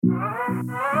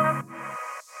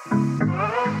Welcome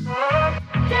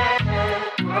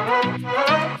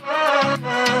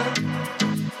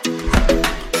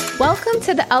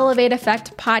to the Elevate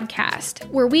Effect podcast,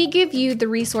 where we give you the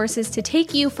resources to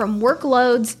take you from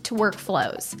workloads to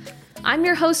workflows. I'm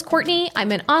your host, Courtney.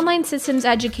 I'm an online systems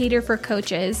educator for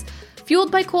coaches. Fueled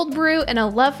by cold brew and a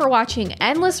love for watching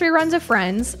endless reruns of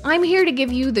Friends, I'm here to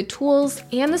give you the tools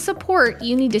and the support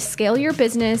you need to scale your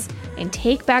business and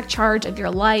take back charge of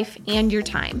your life and your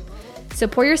time. So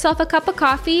pour yourself a cup of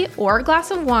coffee or a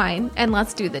glass of wine and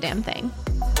let's do the damn thing.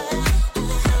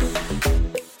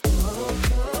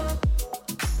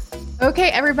 Okay,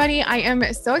 everybody, I am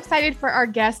so excited for our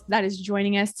guest that is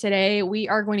joining us today. We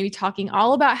are going to be talking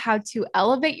all about how to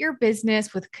elevate your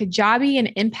business with Kajabi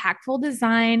and impactful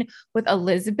design with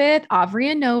Elizabeth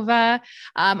Averyanova.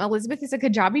 Elizabeth is a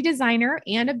Kajabi designer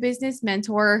and a business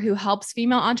mentor who helps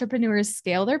female entrepreneurs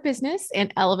scale their business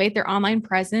and elevate their online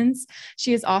presence.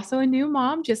 She is also a new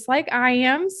mom, just like I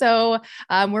am. So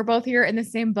we're both here in the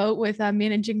same boat with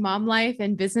managing mom life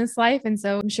and business life. And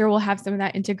so I'm sure we'll have some of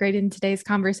that integrated in today's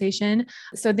conversation.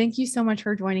 So thank you so much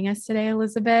for joining us today,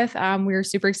 Elizabeth. We're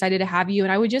super excited to have you.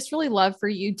 And I would just really love for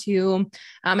you to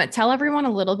tell everyone a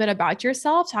little bit about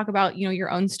yourself, talk about, your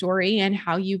own story and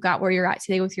how you got where you're at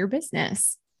today with your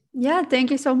business. Yeah,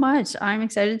 thank you so much. I'm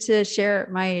excited to share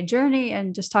my journey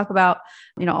and just talk about,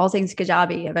 all things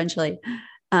Kajabi eventually.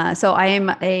 So I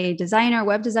am a designer,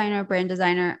 web designer, brand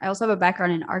designer. I also have a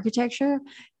background in architecture,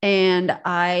 and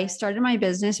I started my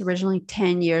business originally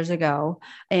 10 years ago.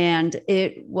 And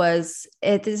it was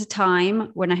at this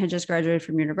time when I had just graduated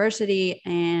from university,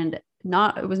 and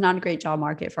it was not a great job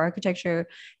market for architecture.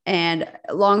 And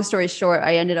long story short,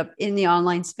 I ended up in the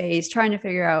online space trying to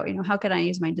figure out, how can I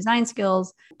use my design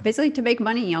skills basically to make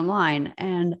money online.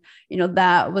 And,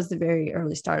 that was the very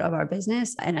early start of our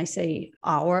business. And I say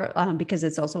because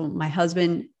it's also my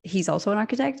husband, he's also an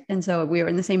architect. And so we were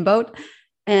in the same boat.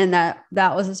 And that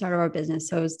was the start of our business.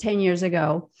 So it was 10 years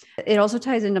ago. It also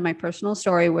ties into my personal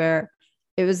story where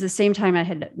it was the same time I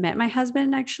had met my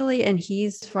husband, actually, and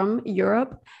he's from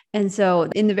Europe. And so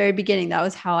in the very beginning, that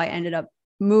was how I ended up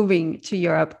moving to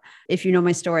Europe. If you know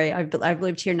my story, I've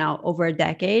lived here now over a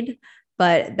decade,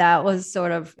 but that was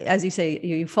sort of, as you say,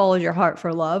 you follow your heart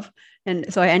for love.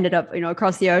 And so I ended up,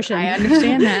 across the ocean. I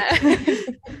understand that.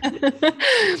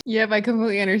 Yep, I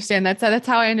completely understand. That's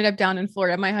how I ended up down in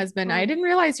Florida. My husband, I didn't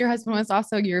realize your husband was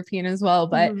also European as well,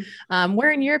 but where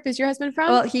in Europe is your husband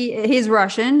from? Well, he's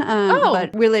Russian,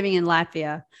 but we're living in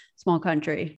Latvia. Small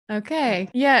country. Okay.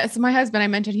 Yeah. So my husband, I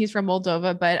mentioned he's from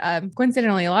Moldova, but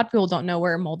coincidentally, a lot of people don't know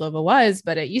where Moldova was,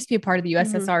 but it used to be a part of the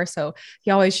USSR. So he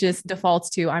always just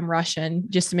defaults to I'm Russian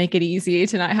just to make it easy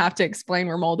to not have to explain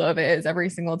where Moldova is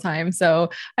every single time. So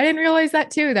I didn't realize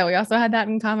that too, that we also had that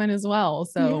in common as well.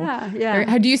 So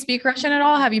yeah. Do you speak Russian at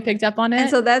all? Have you picked up on it? And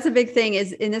so that's a big thing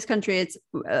is in this country, it's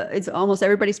almost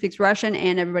everybody speaks Russian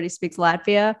and everybody speaks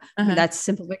Latvia. That's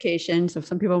simplification. So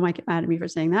some people might get mad at me for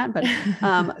saying that, but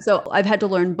so I've had to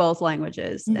learn both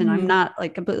languages and I'm not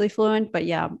like completely fluent, but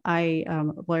yeah, I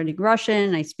am learning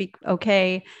Russian. I speak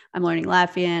okay. I'm learning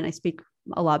Latvian. I speak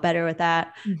a lot better with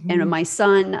that. And my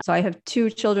son, so I have two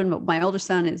children, but my older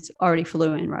son is already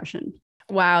fluent in Russian.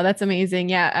 Wow, that's amazing.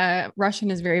 Yeah.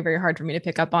 Russian is very, very hard for me to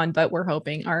pick up on, but we're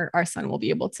hoping our son will be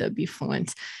able to be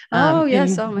fluent. So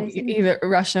either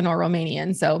Russian or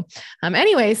Romanian. So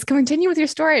anyways, continue with your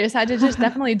story. I just had to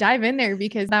definitely dive in there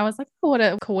because I was like, oh, what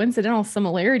a coincidental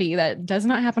similarity that does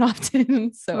not happen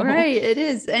often. So right. It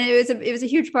is. And it was a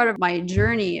huge part of my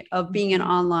journey of being an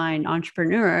online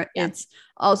entrepreneur. Yeah. It's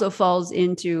also falls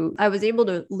into, I was able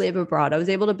to live abroad. I was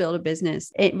able to build a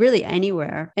business really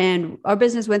anywhere. And our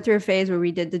business went through a phase where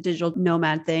we did the digital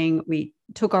nomad thing. We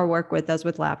took our work with us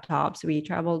with laptops. We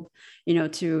traveled,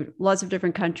 to lots of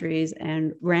different countries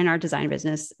and ran our design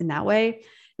business in that way.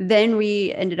 Then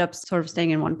we ended up sort of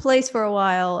staying in one place for a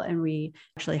while. And we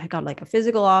actually got like a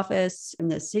physical office in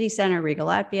the city center, Riga,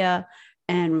 Latvia.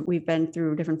 And we've been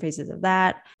through different phases of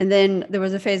that. And then there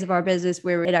was a phase of our business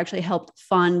where it actually helped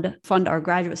fund our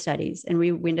graduate studies. And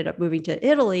we ended up moving to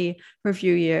Italy for a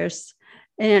few years.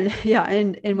 And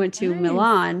went to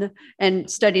Milan and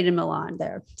studied in Milan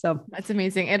there. So that's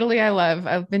amazing. Italy, I love.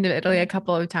 I've been to Italy a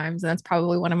couple of times, and that's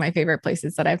probably one of my favorite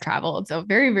places that I've traveled. So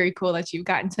very, very cool that you've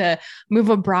gotten to move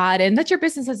abroad and that your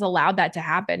business has allowed that to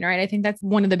happen, right? I think that's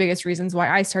one of the biggest reasons why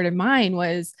I started mine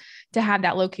was to have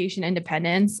that location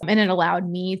independence. And it allowed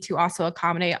me to also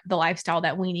accommodate the lifestyle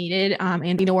that we needed,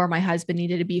 and, where my husband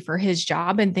needed to be for his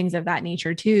job and things of that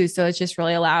nature too. So it's just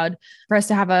really allowed for us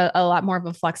to have a lot more of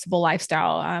a flexible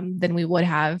lifestyle than we would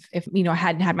have if, I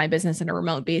hadn't had my business in a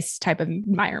remote based type of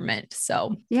environment.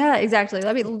 So yeah, exactly.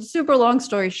 I mean, super long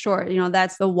story short,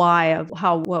 that's the why of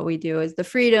what we do is the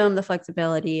freedom, the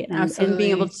flexibility, and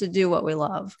being able to do what we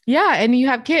love. Yeah. And you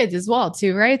have kids as well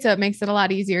too, right? So it makes it a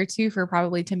lot easier too for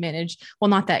probably to manage. Well,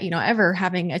 not that, ever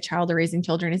having a child or raising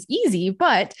children is easy,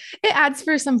 but it adds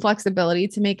for some flexibility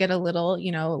to make it a little,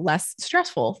 less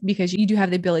stressful because you do have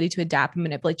the ability to adapt and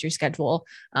manipulate your schedule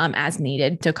as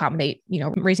needed to accommodate,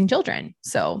 raising children.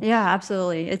 So yeah,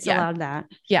 absolutely. It's allowed that.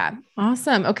 Yeah.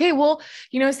 Awesome. Okay. Well,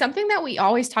 something that we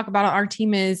always talk about on our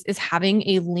team is having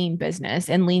a lean business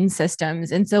and lean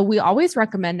systems. And so we always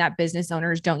recommend that business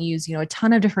owners don't use, a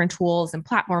ton of different tools and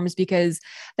platforms because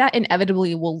that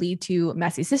inevitably will lead to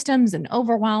messy systems and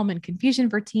overwhelm and confusion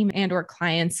for team and or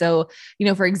clients. So,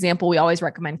 for example, we always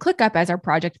recommend ClickUp as our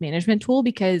project management tool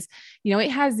because,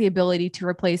 it has the ability to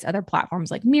replace other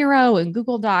platforms like Miro and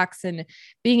Google Docs, and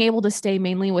being able to stay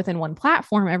mainly within one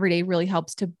platform every day really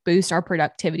helps to boost our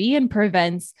productivity and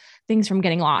prevents things from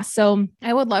getting lost. So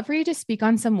I would love for you to speak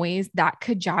on some ways that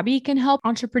Kajabi can help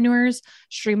entrepreneurs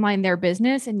streamline their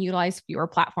business and utilize fewer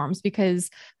platforms, because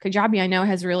Kajabi, I know,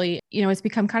 has really, it's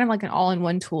become kind of like an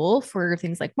all-in-one tool for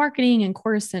things like marketing and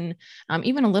course and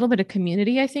even a little bit of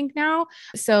community, I think now.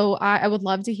 So I would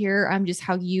love to hear just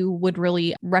how you would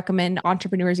really recommend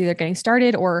entrepreneurs either getting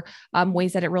started or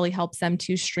ways that it really helps them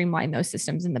to streamline those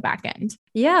systems in the back end.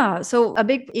 Yeah. So a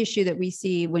big issue that we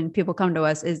see when people come to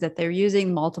us is that they're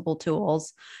using multiple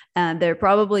tools, and they're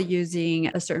probably using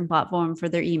a certain platform for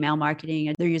their email marketing,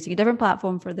 and they're using a different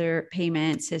platform for their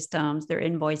payment systems, their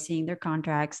invoicing, their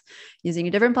contracts, using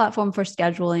a different platform for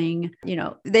scheduling.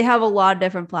 They have a lot of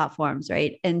different platforms,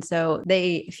 right? And so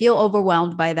they feel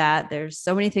overwhelmed by that. There's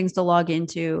so many things to log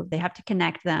into. They have to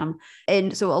connect them.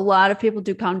 And so a lot of people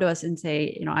do come to us and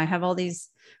say, I have all these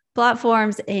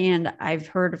platforms and I've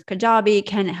heard of Kajabi.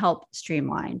 Can it help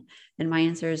streamline? And my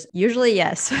answer is usually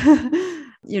yes.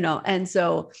 And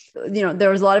so,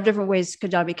 there's a lot of different ways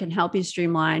Kajabi can help you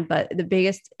streamline, but the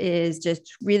biggest is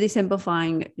just really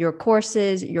simplifying your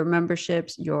courses, your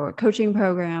memberships, your coaching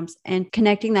programs, and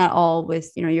connecting that all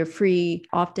with, your free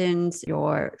opt-ins,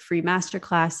 your free master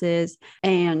classes,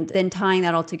 and then tying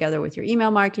that all together with your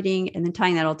email marketing, and then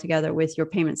tying that all together with your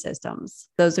payment systems.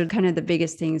 Those are kind of the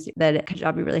biggest things that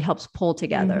Kajabi really helps pull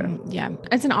together. Mm-hmm. Yeah.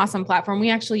 It's an awesome platform.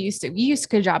 We used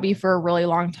Kajabi for a really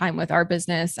long time with our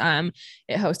business.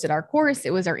 It hosted our course.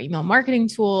 It was our email marketing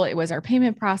tool. It was our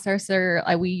payment processor.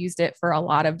 We used it for a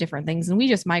lot of different things, and we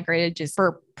just migrated just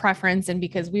for preference and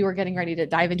because we were getting ready to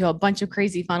dive into a bunch of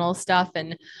crazy funnel stuff,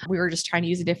 and we were just trying to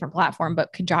use a different platform.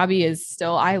 But Kajabi is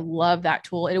still, I love that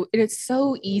tool. It's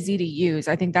so easy to use.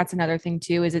 I think that's another thing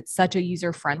too, is it's such a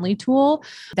user-friendly tool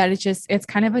that it's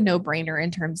kind of a no-brainer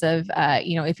in terms of,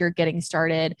 if you're getting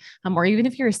started, or even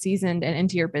if you're seasoned and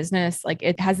into your business, like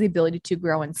it has the ability to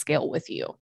grow and scale with you.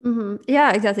 Mm-hmm.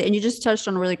 Yeah, exactly. And you just touched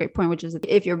on a really great point, which is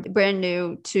if you're brand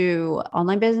new to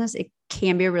online business, it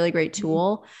can be a really great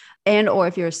tool. And, or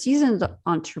if you're a seasoned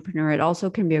entrepreneur, it also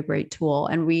can be a great tool.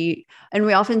 And we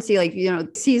often see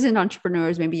seasoned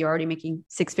entrepreneurs, maybe you're already making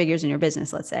 6 figures in your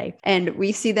business, let's say, and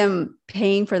we see them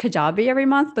paying for Kajabi every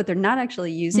month, but they're not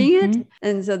actually using it.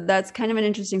 And so that's kind of an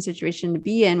interesting situation to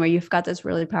be in, where you've got this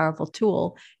really powerful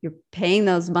tool. You're paying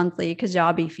those monthly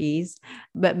Kajabi fees,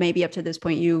 but maybe up to this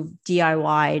point, you've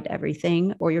DIY'd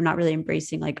everything, or you're not really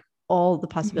embracing all the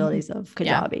possibilities of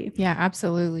Kajabi. Yeah,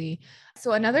 absolutely.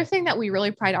 So another thing that we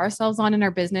really pride ourselves on in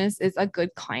our business is a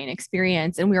good client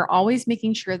experience. And we're always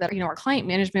making sure that, our client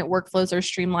management workflows are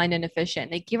streamlined and efficient.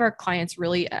 They give our clients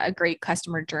really a great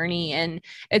customer journey. And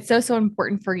it's so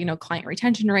important for, client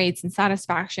retention rates and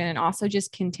satisfaction, and also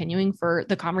just continuing for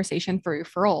the conversation for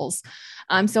referrals.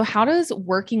 So how does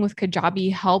working with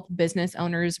Kajabi help business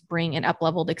owners bring an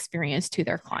up-leveled experience to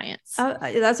their clients?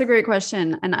 That's a great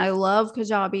question. And I love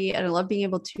Kajabi, and I love being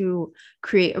able to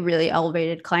create a really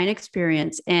elevated client experience.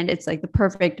 And it's like the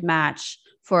perfect match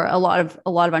for a lot of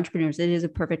entrepreneurs. It is a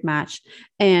perfect match.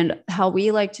 And how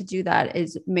we like to do that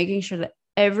is making sure that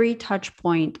every touch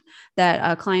point that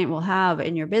a client will have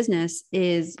in your business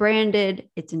is branded,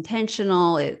 it's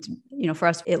intentional. It's, for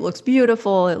us, it looks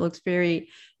beautiful. It looks very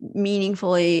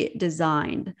meaningfully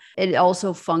designed. It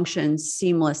also functions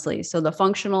seamlessly. So the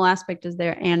functional aspect is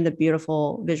there and the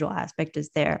beautiful visual aspect is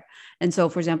there. And so,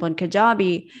 for example, in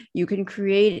Kajabi, you can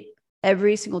create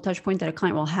every single touch point that a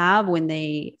client will have when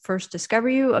they first discover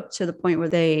you up to the point where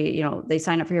they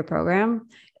sign up for your program,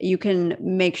 you can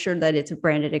make sure that it's a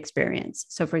branded experience.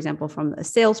 So for example, from the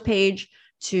sales page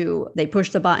to they push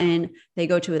the button, they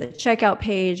go to the checkout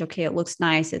page. Okay, it looks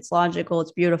nice. It's logical.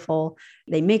 It's beautiful.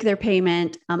 They make their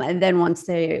payment. And then once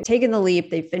they've taken the leap,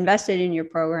 they've invested in your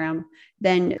program,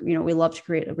 then, we love to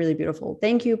create a really beautiful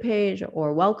thank you page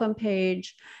or welcome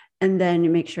page. And then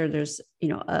you make sure there's,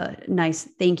 a nice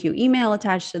thank you email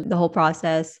attached to the whole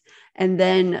process. And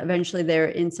then eventually they're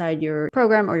inside your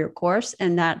program or your course.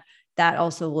 And that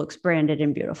also looks branded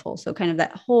and beautiful. So kind of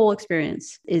that whole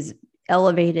experience is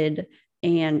elevated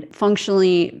and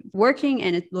functionally working,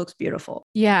 and it looks beautiful.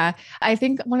 Yeah. I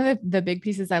think one of the big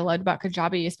pieces I loved about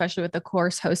Kajabi, especially with the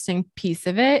course hosting piece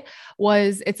of it,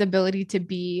 was its ability to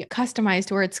be customized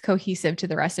to where it's cohesive to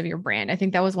the rest of your brand. I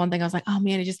think that was one thing I was like, oh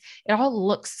man, it all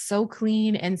looks so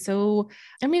clean. And so,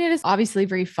 it is obviously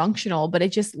very functional, but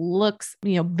it just looks,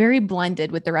 very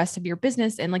blended with the rest of your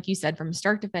business. And like you said, from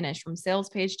start to finish, from sales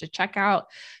page to checkout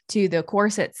to the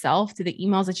course itself, to the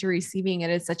emails that you're receiving, it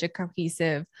is such a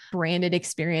cohesive branded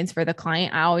experience for the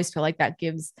client. I always feel like that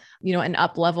gives, an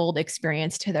up-leveled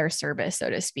experience to their service, so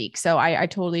to speak. So I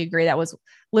totally agree. That was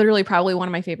literally probably one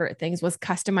of my favorite things, was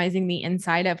customizing the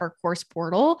inside of our course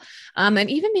portal. And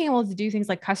even being able to do things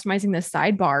like customizing the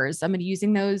sidebars.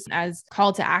 Using those as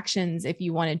call to actions if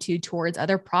you wanted to towards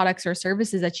other products or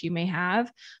services that you may have,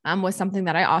 was something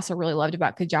that I also really loved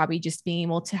about Kajabi, just being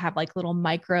able to have like little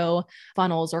micro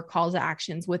funnels or calls to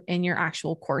actions within your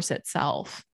actual course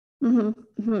itself. Mm-hmm.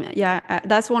 Mm-hmm. Yeah,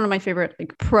 that's one of my favorite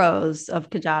pros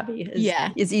of Kajabi.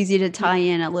 It's easy to tie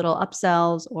in a little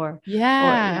upsells or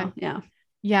yeah.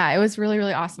 Yeah, it was really,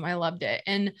 really awesome. I loved it.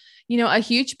 And, a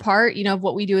huge part, of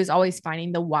what we do is always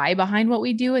finding the why behind what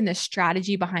we do and the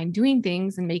strategy behind doing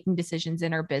things and making decisions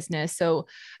in our business. So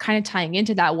kind of tying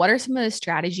into that, what are some of the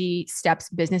strategy steps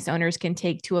business owners can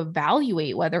take to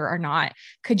evaluate whether or not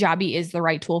Kajabi is the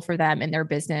right tool for them in their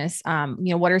business?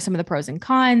 What are some of the pros and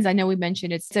cons? I know we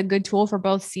mentioned it's a good tool for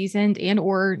both seasoned and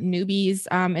or newbies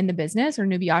in the business or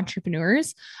newbie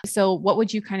entrepreneurs. So what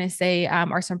would you kind of say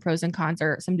are some pros and cons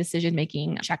or some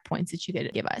decision-making checkpoints that you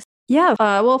could give us? Yeah.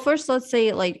 Well, first, let's say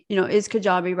is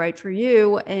Kajabi right for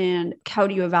you? And how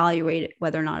do you evaluate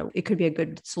whether or not it could be a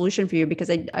good solution for you? Because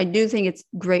I do think it's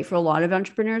great for a lot of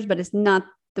entrepreneurs, but it's not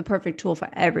the perfect tool for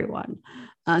everyone.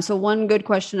 So one good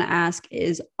question to ask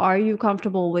is, are you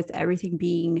comfortable with everything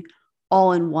being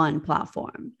all in one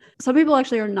platform? Some people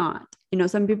actually are not.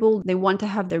 Some people, they want to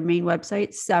have their main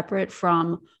website separate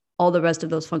from all the rest of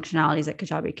those functionalities that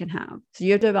Kajabi can have. So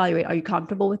you have to evaluate, are you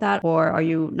comfortable with that or are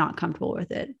you not comfortable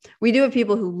with it? We do have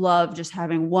people who love just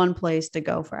having one place to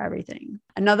go for everything.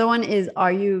 Another one is,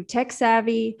 are you tech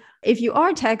savvy? If you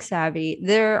are tech savvy,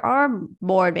 there are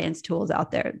more advanced tools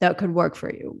out there that could work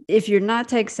for you. If you're not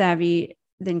tech savvy,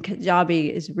 then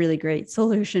Kajabi is a really great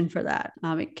solution for that.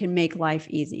 It can make life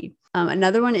easy.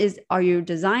 Another one is, are you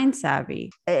design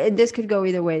savvy? This could go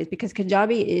either ways because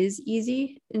Kajabi is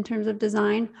easy in terms of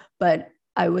design, but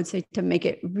I would say to make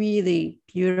it really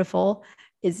beautiful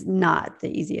is not the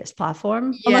easiest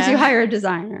platform unless you hire a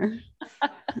designer.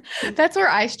 That's where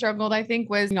I struggled, I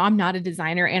think, was, I'm not a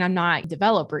designer and I'm not a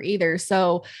developer either.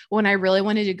 So when I really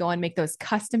wanted to go and make those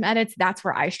custom edits, that's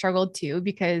where I struggled too,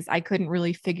 because I couldn't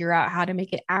really figure out how to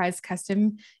make it as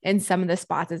custom in some of the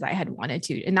spots as I had wanted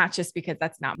to. And that's just because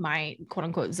that's not my quote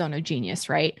unquote zone of genius,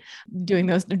 right? Doing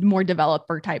those more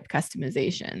developer type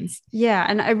customizations. Yeah.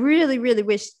 And I really, really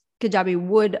wish Kajabi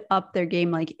would up their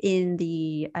game, like in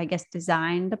the,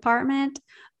 design department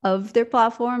of their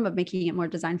platform, of making it more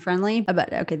design friendly.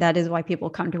 But okay, that is why people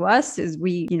come to us, is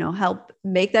we, help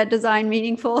make that design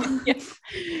meaningful.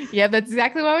 Yeah, that's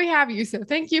exactly why we have you. So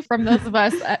thank you from those of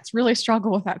us that really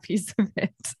struggle with that piece of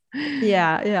it.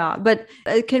 Yeah. But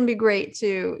it can be great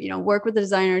to, work with the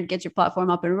designer to get your platform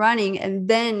up and running. And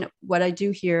then what I do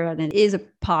here, and it is a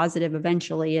positive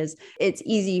eventually, is it's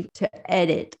easy to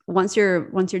edit. Once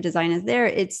your design is there,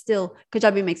 it's still,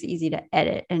 Kajabi makes it easy to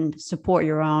edit and support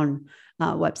your own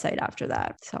website after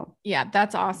that. So yeah,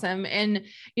 that's awesome. And,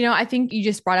 I think you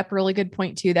just brought up a really good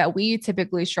point too, that we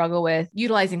typically struggle with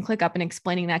utilizing ClickUp and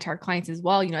explaining that to our clients as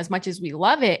well. As much as we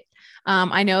love it,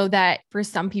 I know that for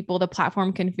some people, the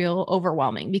platform can feel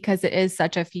overwhelming because it is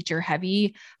such a feature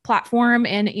heavy platform.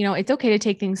 And, it's okay to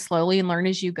take things slowly and learn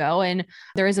as you go. And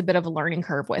there is a bit of a learning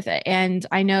curve with it. And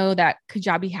I know that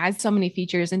Kajabi has so many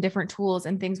features and different tools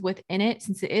and things within it,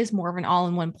 since it is more of an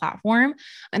all-in-one platform.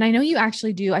 And I know you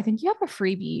actually do, I think you have a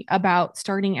freebie about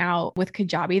starting out with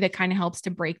Kajabi that kind of helps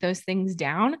to break those things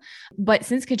down. But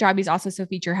since Kajabi is also so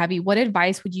feature heavy, what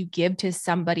advice would you give to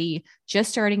somebody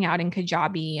just starting out in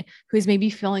Kajabi who's maybe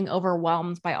feeling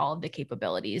overwhelmed by all of the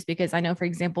capabilities. Because I know, for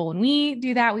example, when we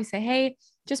do that, we say, hey,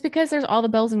 just because there's all the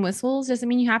bells and whistles doesn't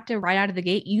mean you have to right out of the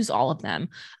gate use all of them,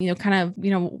 kind of,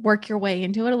 work your way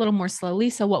into it a little more slowly.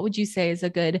 So what would you say is a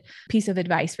good piece of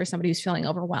advice for somebody who's feeling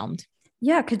overwhelmed?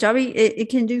 Yeah, Kajabi, it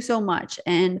can do so much.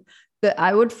 But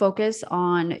I would focus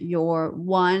on your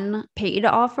one paid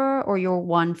offer or your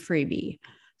one freebie.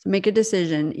 So make a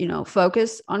decision,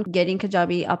 focus on getting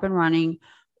Kajabi up and running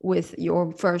with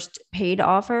your first paid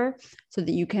offer so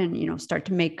that you can, start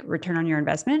to make return on your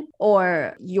investment,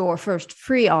 or your first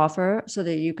free offer so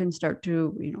that you can start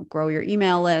to, grow your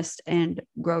email list and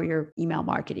grow your email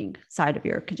marketing side of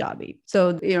your Kajabi.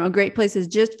 So, a great place is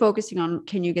just focusing on,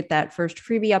 can you get that first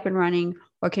freebie up and running?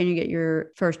 Or can you get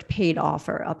your first paid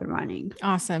offer up and running?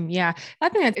 Awesome. Yeah. I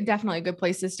think that's definitely a good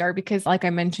place to start because like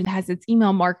I mentioned, it has its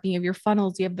email marketing of your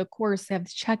funnels. You have the course, you have the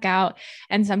checkout.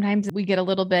 And sometimes we get a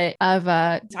little bit of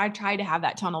I try to have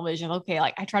that tunnel vision. Okay.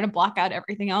 Like I try to block out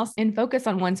everything else and focus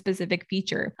on one specific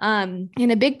feature. And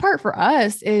a big part for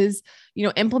us is,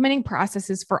 implementing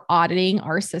processes for auditing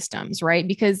our systems, right?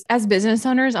 Because as business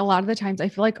owners, a lot of the times I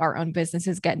feel like our own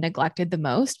businesses get neglected the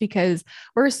most because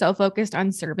we're so focused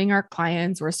on serving our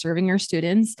clients, we're serving our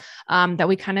students, that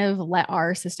we kind of let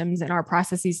our systems and our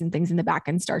processes and things in the back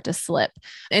end start to slip.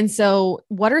 And so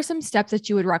what are some steps that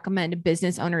you would recommend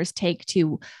business owners take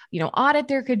to, audit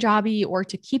their Kajabi or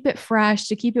to keep it fresh,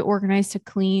 to keep it organized, to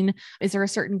clean? Is there a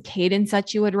certain cadence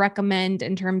that you would recommend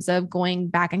in terms of going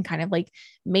back and kind of like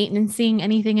maintaining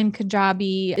anything in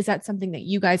Kajabi? Is that something that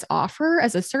you guys offer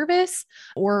as a service,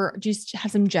 or just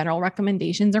have some general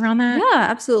recommendations around that? Yeah,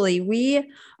 absolutely.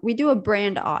 We do a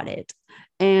brand audit.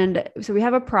 And so we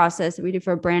have a process that we do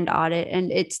for a brand audit,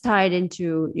 and it's tied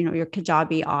into, your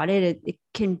Kajabi audit. It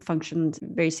can function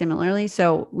very similarly.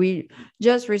 So we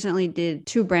just recently did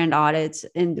 2 brand audits,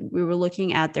 and we were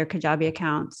looking at their Kajabi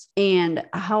accounts and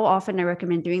how often I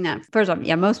recommend doing that. First off,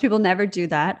 most people never do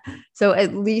that. So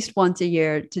at least once a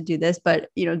year to do this, but,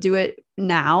 do it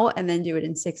now and then do it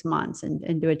in 6 months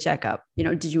and do a checkup.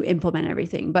 Did you implement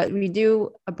everything? But we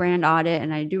do a brand audit,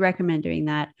 and I do recommend doing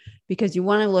that because you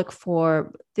want to look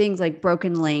for things like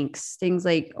broken links, things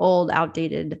like old,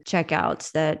 outdated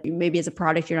checkouts that maybe as a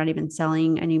product you're not even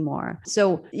selling anymore.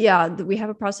 So yeah, we have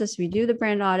a process. We do the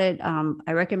brand audit.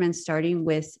 I recommend starting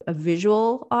with a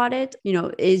visual audit.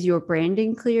 Is your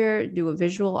branding clear? Do a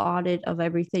visual audit of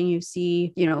everything you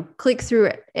see. Click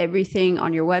through everything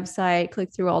on your website,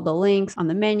 click through all the links on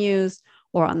the menus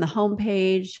or on the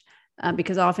homepage.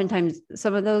 Because oftentimes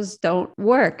some of those don't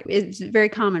work. It's very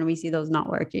common we see those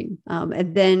not working.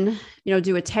 And then,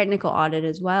 do a technical audit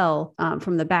as well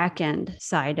from the back end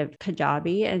side of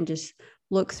Kajabi, and just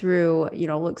look through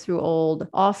old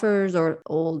offers or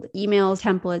old email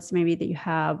templates maybe that you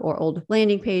have, or old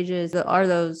landing pages. Are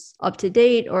those up to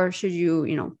date, or should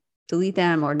you, delete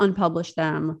them or unpublish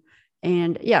them?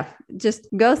 And yeah, just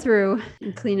go through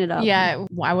and clean it up. Yeah.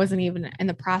 I wasn't even in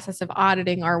the process of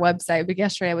auditing our website, but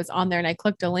yesterday I was on there and I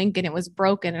clicked a link and it was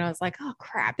broken. And I was like, oh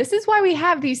crap, this is why we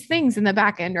have these things in the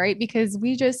back end, right? Because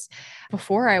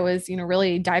before I was,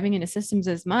 really diving into systems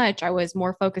as much, I was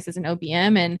more focused as an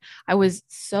OBM, and I was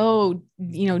so,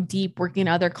 deep working in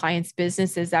other clients'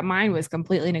 businesses that mine was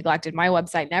completely neglected. My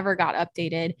website never got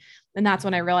updated. And that's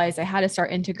when I realized I had to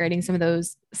start integrating some of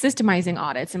those systemizing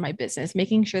audits in my business,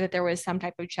 making sure that there was some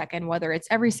type of check-in, whether it's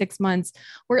every 6 months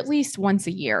or at least once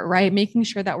a year, right? Making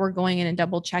sure that we're going in and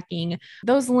double checking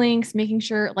those links, making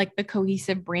sure like the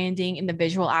cohesive branding and the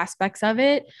visual aspects of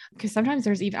it. Because sometimes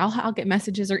there's even, I'll get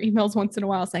messages or emails once in a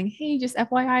while saying, hey, just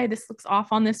FYI, this looks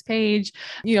off on this page,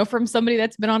 from somebody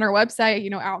that's been on our website,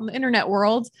 out in the internet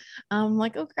world. I'm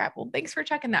like, oh crap. Well, thanks for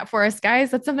checking that for us,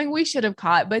 guys. That's something we should have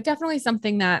caught, but definitely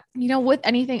something that, with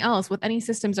anything else, with any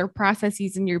systems or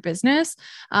processes in your business,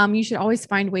 you should always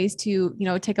find ways to,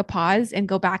 take a pause and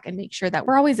go back and make sure that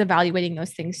we're always evaluating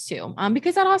those things too.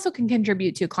 Because that also can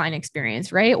contribute to client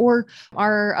experience, right? Or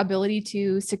our ability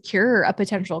to secure a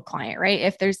potential client, right?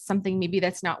 If there's something maybe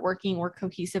that's not working or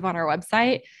cohesive on our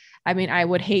website, I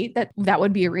would hate that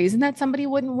would be a reason that somebody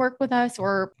wouldn't work with us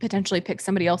or potentially pick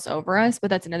somebody else over us.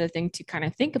 But that's another thing to kind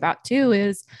of think about too,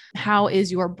 is how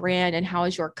is your brand and how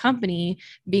is your company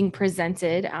being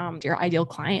presented to your ideal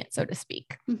client, so to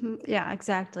speak. Mm-hmm. Yeah,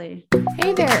 exactly.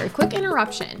 Hey there, quick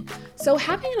interruption. So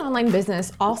having an online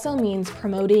business also means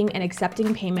promoting and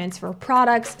accepting payments for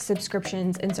products,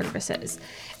 subscriptions, and services.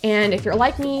 And if you're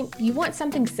like me, you want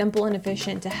something simple and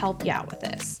efficient to help you out with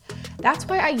this. That's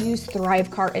why I use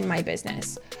ThriveCart in my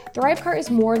business. ThriveCart is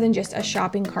more than just a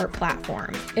shopping cart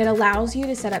platform. It allows you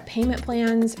to set up payment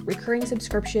plans, recurring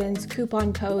subscriptions,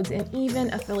 coupon codes, and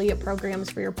even affiliate programs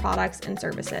for your products and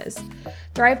services.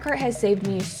 ThriveCart has saved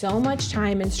me so much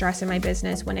time and stress in my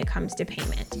business when it comes to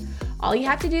payment. All you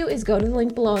have to do is go to the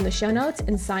link below in the show notes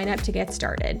and sign up to get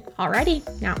started.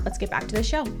 Alrighty, now let's get back to the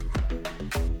show.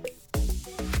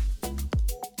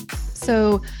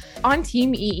 So on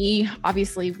Team EE,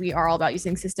 obviously we are all about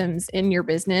using systems in your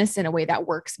business in a way that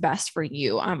works best for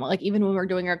you. Like even when we're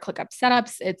doing our ClickUp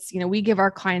setups, it's, we give our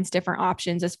clients different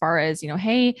options as far as,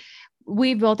 hey,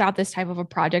 we built out this type of a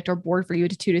project or board for you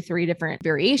to 2 to 3 different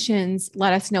variations.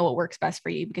 Let us know what works best for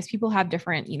you, because people have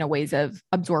different, ways of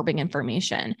absorbing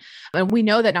information. And we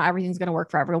know that not everything's going to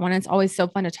work for everyone. It's always so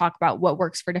fun to talk about what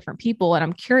works for different people. And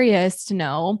I'm curious to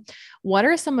know, what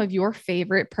are some of your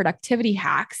favorite productivity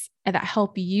hacks that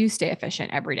help you stay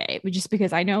efficient every day? Just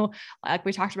because I know, like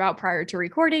we talked about prior to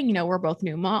recording, we're both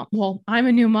new mom. Well, I'm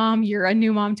a new mom. You're a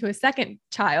new mom to a second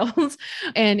child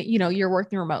and, you're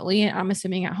working remotely, and I'm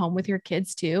assuming at home with your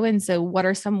kids too. And so what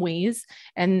are some ways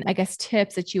and I guess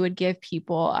tips that you would give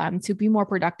people to be more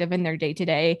productive in their day to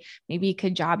day? Maybe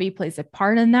Kajabi plays a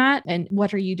part in that. And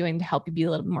what are you doing to help you be a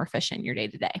little bit more efficient in your day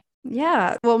to day?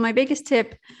 Yeah. Well, my biggest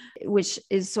tip, which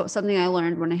is something I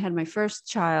learned when I had my first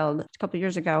child a couple of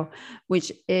years ago,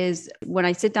 which is when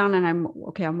I sit down and I'm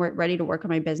ready to work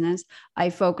on my business, I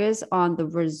focus on the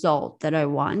result that I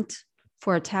want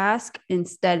for a task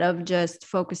instead of just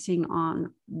focusing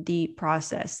on the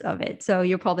process of it. So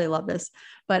you'll probably love this,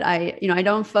 but I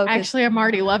don't focus. Actually, I'm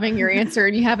already loving your answer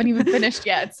and you haven't even finished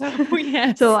yet. So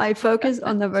yes. So I focus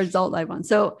on the result I want.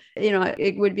 So,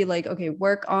 it would be like, okay,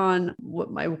 work on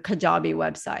my Kajabi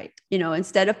website,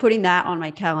 instead of putting that on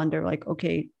my calendar, like,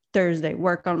 okay, Thursday,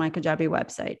 work on my Kajabi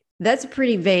website. That's a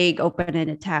pretty vague,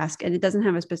 open-ended task, and it doesn't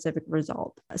have a specific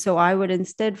result. So I would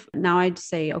instead, now I'd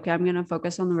say, okay, I'm going to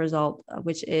focus on the result,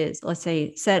 which is, let's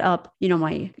say, set up,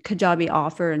 my Kajabi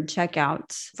offer and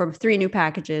checkouts for 3 new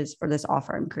packages for this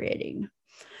offer I'm creating.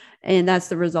 And that's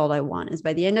the result I want, is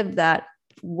by the end of that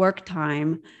work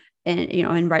time,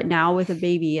 and right now with a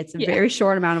baby, it's a very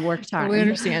short amount of work time. We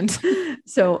understand.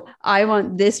 So I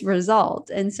want this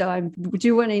result. And so I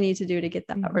do what I need to do to get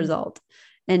that result.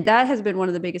 And that has been one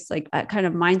of the biggest, kind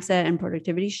of mindset and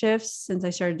productivity shifts since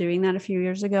I started doing that a few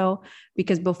years ago.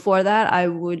 Because before that, I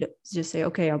would just say,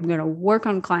 okay, I'm going to work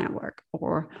on client work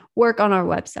or work on our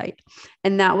website.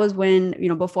 And that was when,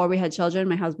 before we had children,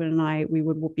 my husband and I, we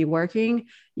would be working,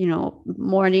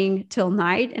 morning till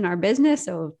night in our business.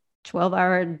 So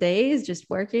 12-hour days just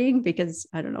working because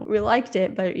I don't know, we liked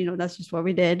it, but that's just what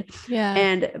we did.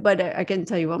 Yeah. But I can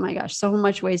tell you, oh my gosh, so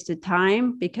much wasted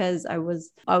time because I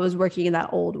was working in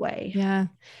that old way. Yeah.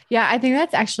 Yeah. I think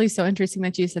that's actually so interesting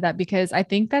that you said that, because I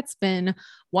think that's been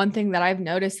one thing that I've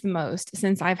noticed the most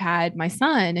since I've had my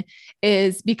son,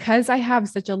 is because I have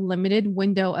such a limited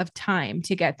window of time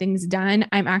to get things done.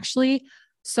 I'm actually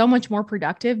so much more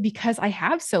productive because I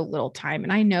have so little time.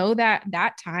 And I know that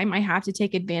time I have to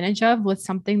take advantage of with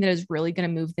something that is really going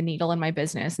to move the needle in my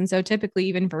business. And so typically,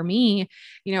 even for me,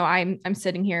 I'm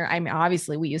sitting here,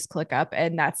 obviously we use ClickUp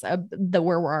and that's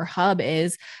where our hub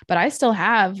is, but I still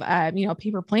have,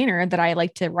 paper planner that I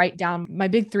like to write down my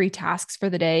big 3 tasks for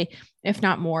the day, if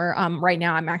not more. Right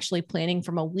now I'm actually planning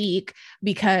from a week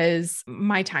because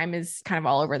my time is kind of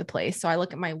all over the place. So I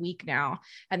look at my week now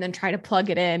and then try to plug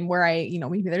it in where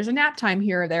maybe there's a nap time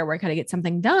here or there where I kind of get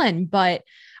something done. But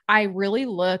I really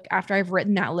look after I've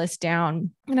written that list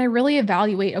down and I really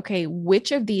evaluate, okay,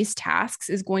 which of these tasks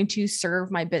is going to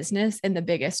serve my business in the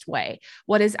biggest way?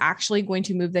 What is actually going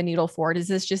to move the needle forward? Is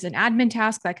this just an admin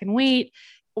task that can wait?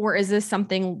 Or is this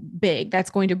something big that's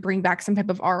going to bring back some type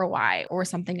of ROI or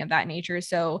something of that nature?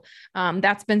 So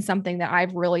that's been something that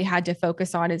I've really had to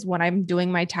focus on, is when I'm doing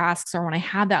my tasks or when I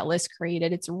have that list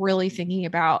created, it's really thinking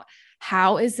about,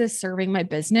 how is this serving my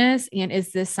business? And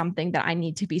is this something that I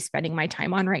need to be spending my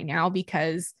time on right now?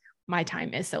 Because my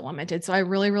time is so limited. So I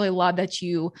really, really love that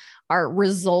you are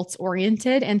results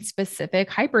oriented and specific,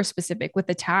 hyper specific with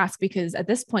the task, because at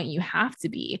this point you have to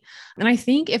be. And I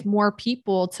think if more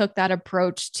people took that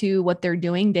approach to what they're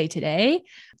doing day to day,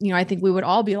 I think we would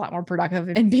all be a lot more productive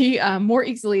and be more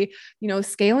easily,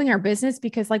 scaling our business.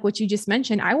 Because like what you just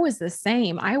mentioned, I was the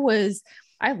same.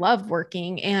 I loved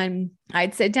working, and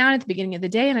I'd sit down at the beginning of the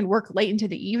day and I'd work late into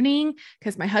the evening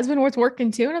because my husband was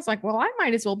working too. And I was like, well, I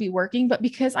might as well be working. But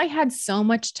because I had so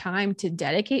much time to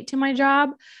dedicate to my job,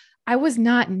 I was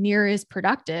not near as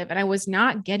productive and I was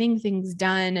not getting things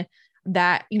done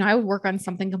that, I would work on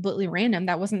something completely random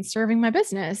that wasn't serving my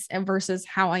business, and versus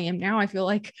how I am now. I feel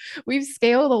like we've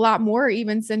scaled a lot more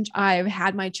even since I've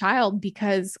had my child,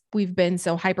 because we've been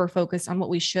so hyper focused on what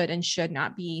we should and should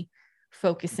not be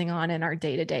focusing on in our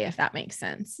day to day, if that makes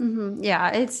sense. Mm-hmm.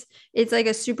 Yeah. It's like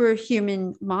a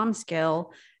superhuman mom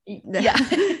skill. Yeah.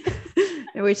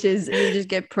 Which is, you just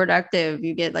get productive.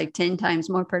 You get like 10 times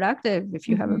more productive if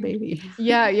you have a baby.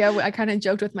 Yeah. Yeah. I kind of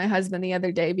joked with my husband the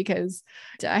other day because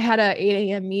I had a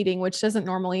 8 a.m. meeting, which doesn't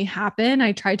normally happen.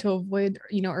 I try to avoid,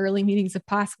 early meetings if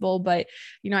possible, but,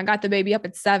 I got the baby up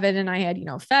at 7 and I had,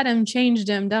 fed him, changed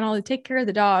him, done all the take care of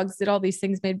the dogs, did all these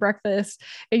things, made breakfast.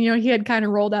 And, he had kind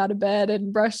of rolled out of bed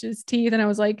and brushed his teeth. And I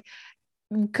was like,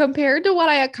 compared to what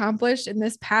I accomplished in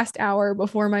this past hour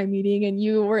before my meeting, and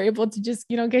you were able to just,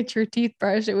 get your teeth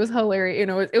brushed, it was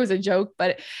hilarious. It was a joke,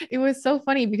 but it was so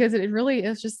funny because it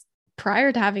was just,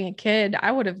 prior to having a kid,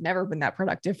 I would have never been that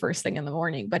productive first thing in the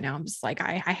morning. But now I'm just like,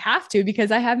 I have to, because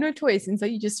I have no choice. And so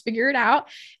you just figure it out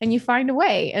and you find a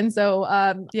way. And so,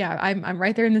 yeah, I'm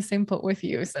right there in the same boat with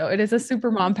you. So it is a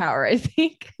super mom power, I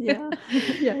think. Yeah.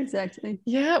 Yeah, exactly.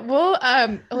 Yeah. Well,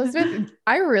 Elizabeth,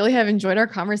 I really have enjoyed our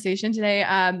conversation today.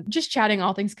 Just chatting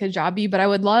all things Kajabi, but I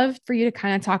would love for you to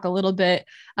kind of talk a little bit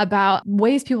about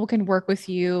ways people can work with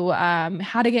you,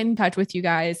 how to get in touch with you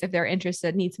guys if they're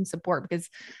interested, need some support, because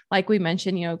like we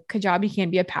mentioned, Kajabi can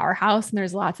be a powerhouse and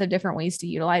there's lots of different ways to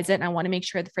utilize it. And I want to make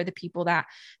sure that for the people that,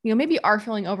 maybe are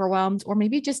feeling overwhelmed, or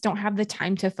maybe just don't have the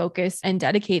time to focus and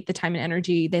dedicate the time and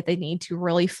energy that they need to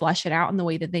really flesh it out in the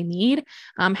way that they need.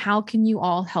 How can you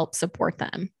all help support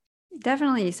them?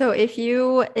 Definitely. So if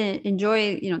you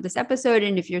enjoy, this episode,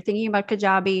 and if you're thinking about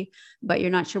Kajabi, but you're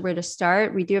not sure where to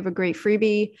start, we do have a great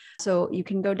freebie. So you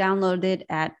can go download it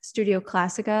at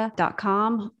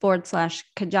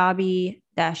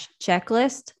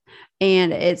studioclassica.com/Kajabi-checklist.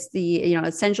 And it's the,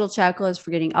 essential checklist for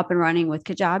getting up and running with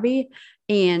Kajabi.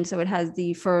 And so it has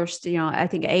the first, I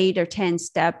think 8 or 10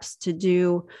 steps to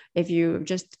do if you're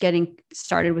just getting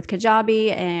started with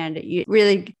Kajabi, and it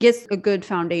really gets a good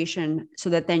foundation so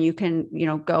that then you can,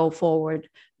 go forward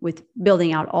with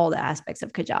building out all the aspects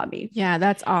of Kajabi. Yeah,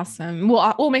 that's awesome.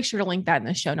 We'll make sure to link that in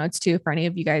the show notes too, for any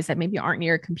of you guys that maybe aren't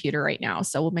near a computer right now.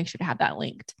 So we'll make sure to have that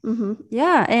linked. Mm-hmm.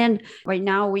 Yeah. And right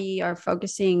now we are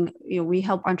focusing, we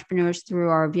help entrepreneurs through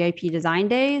our VIP design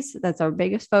days. That's our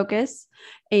biggest focus.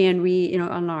 And we,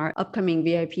 on our upcoming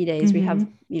VIP days, we have,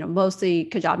 mostly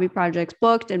Kajabi projects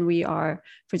booked. And we are,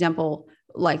 for example,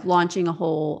 like launching a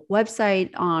whole website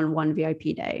on one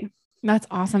VIP day. That's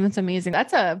awesome. That's amazing.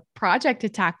 That's a project to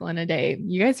tackle in a day.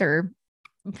 You guys are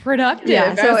productive.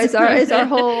 Yeah. So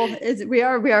we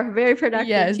are a very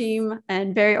productive team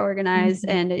and very organized.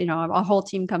 Mm-hmm. And, our whole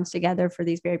team comes together for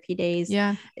these VIP days.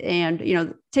 Yeah. And,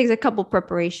 it takes a couple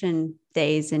preparation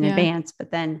days in advance, but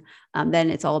then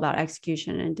it's all about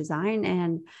execution and design.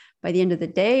 And by the end of the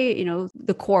day,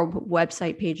 the core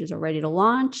website pages are ready to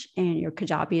launch and your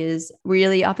Kajabi is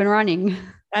really up and running.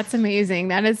 That's amazing.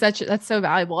 That's so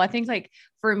valuable. I think like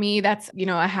for me, that's,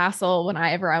 a hassle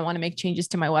whenever I want to make changes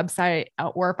to my website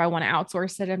or if I want to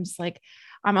outsource it. I'm just like,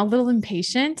 I'm a little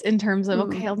impatient in terms of,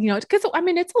 okay, because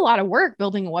it's a lot of work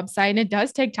building a website and it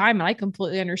does take time. And I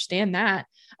completely understand that.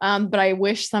 But I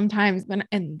wish sometimes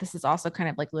and this is also kind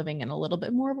of like living in a little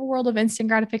bit more of a world of instant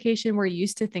gratification. We're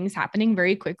used to things happening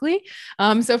very quickly.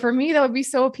 So for me, that would be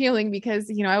so appealing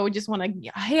because, I would just want to,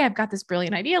 hey, I've got this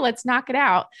brilliant idea. Let's knock it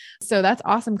out. So that's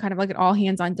awesome. Kind of like an all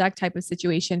hands on deck type of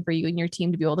situation for you and your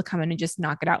team to be able to come in and just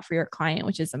knock it out for your client,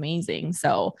 which is amazing.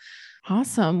 So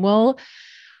awesome. Well,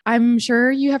 I'm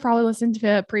sure you have probably listened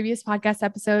to previous podcast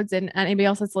episodes, and anybody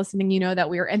else that's listening, that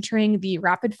we are entering the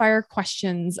rapid fire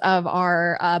questions of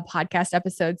our podcast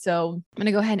episode. So I'm going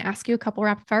to go ahead and ask you a couple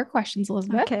rapid fire questions,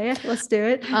 Elizabeth. Okay, let's do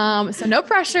it. So no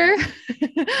pressure.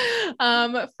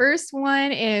 First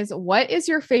one is, what is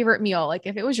your favorite meal? Like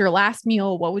if it was your last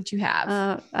meal, what would you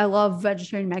have? I love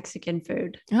vegetarian Mexican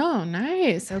food. Oh,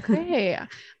 nice. Okay.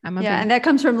 And that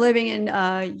comes from living in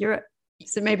Europe.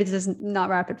 So maybe this is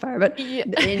not rapid fire, but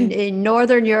in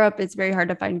Northern Europe, it's very hard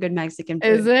to find good Mexican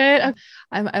food. Is it?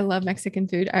 I love Mexican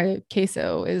food.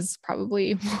 Queso is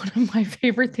probably one of my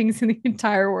favorite things in the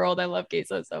entire world. I love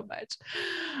queso so much.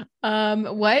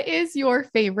 What is your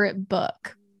favorite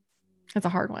book? That's a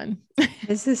hard one.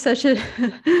 This is such a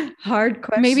hard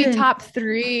question. Maybe top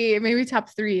three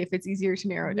if it's easier to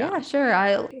narrow down. Yeah, sure.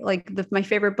 I like my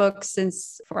favorite book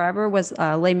since forever was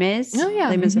Les Mis. Oh yeah.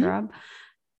 Les Miserables.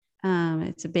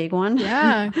 It's a big one.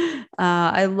 Yeah.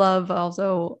 I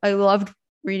loved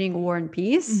reading War and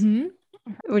Peace,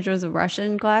 which was a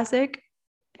Russian classic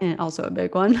and also a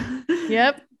big one.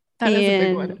 Yep. That is a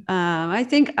big one. I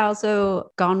think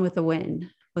also Gone with the Wind.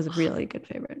 was a really good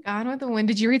favorite. Gone with the Wind.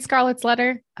 Did you read Scarlett's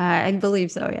Letter? I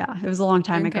believe so. Yeah. It was a long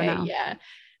time ago now. Yeah.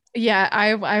 Yeah,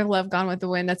 I love Gone with the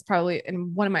Wind. That's probably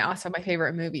one of my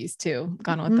favorite movies too.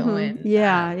 Gone with the Wind.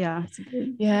 Yeah. Yeah,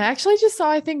 I actually just saw,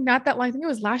 I think not that long, I think it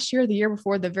was last year or the year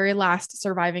before, the very last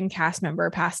surviving cast member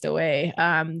passed away.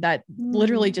 That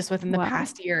literally just within the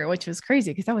past year, which was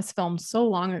crazy because that was filmed so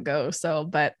long ago. So,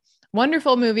 but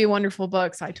wonderful movie, wonderful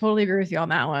book. So I totally agree with you on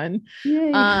that one.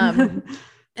 Yay.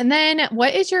 And then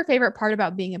what is your favorite part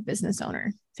about being a business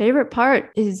owner? Favorite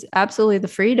part is absolutely the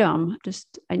freedom.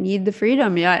 I need the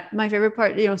freedom. Yeah. My favorite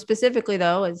part, specifically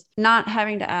though, is not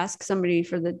having to ask somebody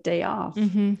for the day off.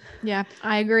 Mm-hmm. Yeah,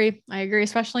 I agree.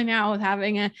 Especially now with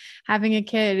having a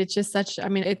kid. It's just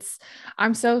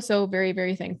I'm so very,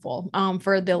 very thankful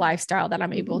for the lifestyle that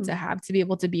I'm able to have, to be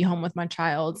able to be home with my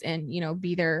child and,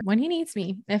 be there when he needs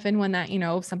me, if and when that,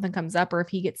 if something comes up or if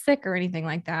he gets sick or anything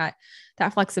like that.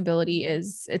 That flexibility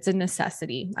it's a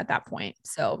necessity at that point.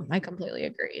 So I completely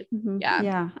agree. Mm-hmm.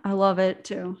 Yeah. I love it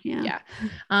too. Yeah.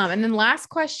 And then last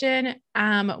question,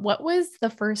 what was the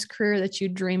first career that you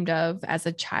dreamed of as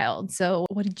a child? So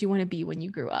what did you want to be when you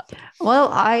grew up? Well,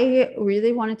 I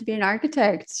really wanted to be an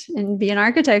architect and be in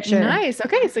architecture. Nice.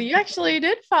 Okay. So you actually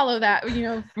did follow that,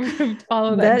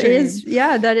 follow that.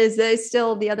 That is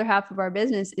still the other half of our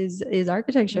business is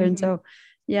architecture. Mm-hmm. And so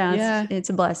it's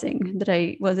a blessing that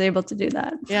I was able to do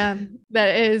that. Yeah,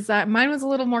 that is. Mine was a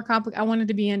little more complicated. I wanted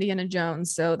to be Indiana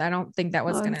Jones, so I don't think that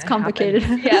was going to happen. Complicated.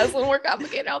 Yeah, it's a little more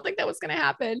complicated. I don't think that was going to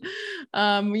happen.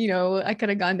 I could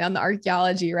have gone down the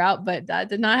archaeology route, but that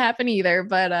did not happen either.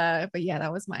 But yeah,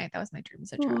 that was my dream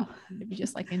as a child, to be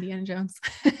just like Indiana Jones.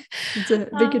 It's a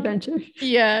big adventure.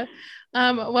 Yeah.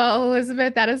 Well,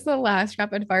 Elizabeth, that is the last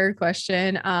rapid fire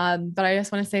question. But I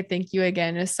just want to say thank you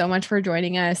again so much for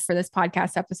joining us for this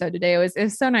podcast episode today. It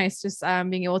was so nice just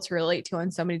being able to relate to on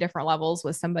so many different levels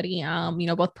with somebody,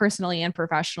 both personally and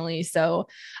professionally. So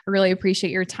I really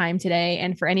appreciate your time today.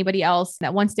 And for anybody else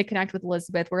that wants to connect with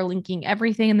Elizabeth, we're linking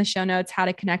everything in the show notes, how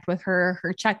to connect with her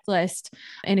checklist.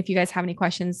 And if you guys have any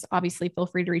questions, obviously feel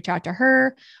free to reach out to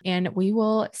her, and we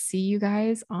will see you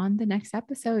guys on the next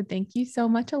episode. Thank you so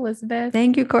much, Elizabeth.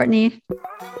 Thank you, Courtney.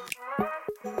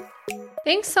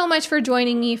 Thanks so much for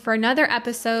joining me for another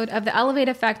episode of the Elevate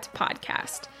Effect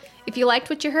podcast. If you liked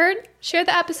what you heard, share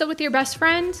the episode with your best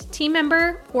friend, team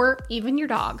member, or even your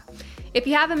dog. If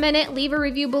you have a minute, leave a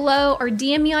review below or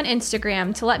DM me on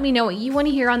Instagram to let me know what you want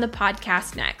to hear on the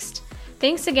podcast next.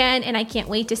 Thanks again, and I can't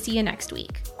wait to see you next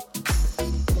week.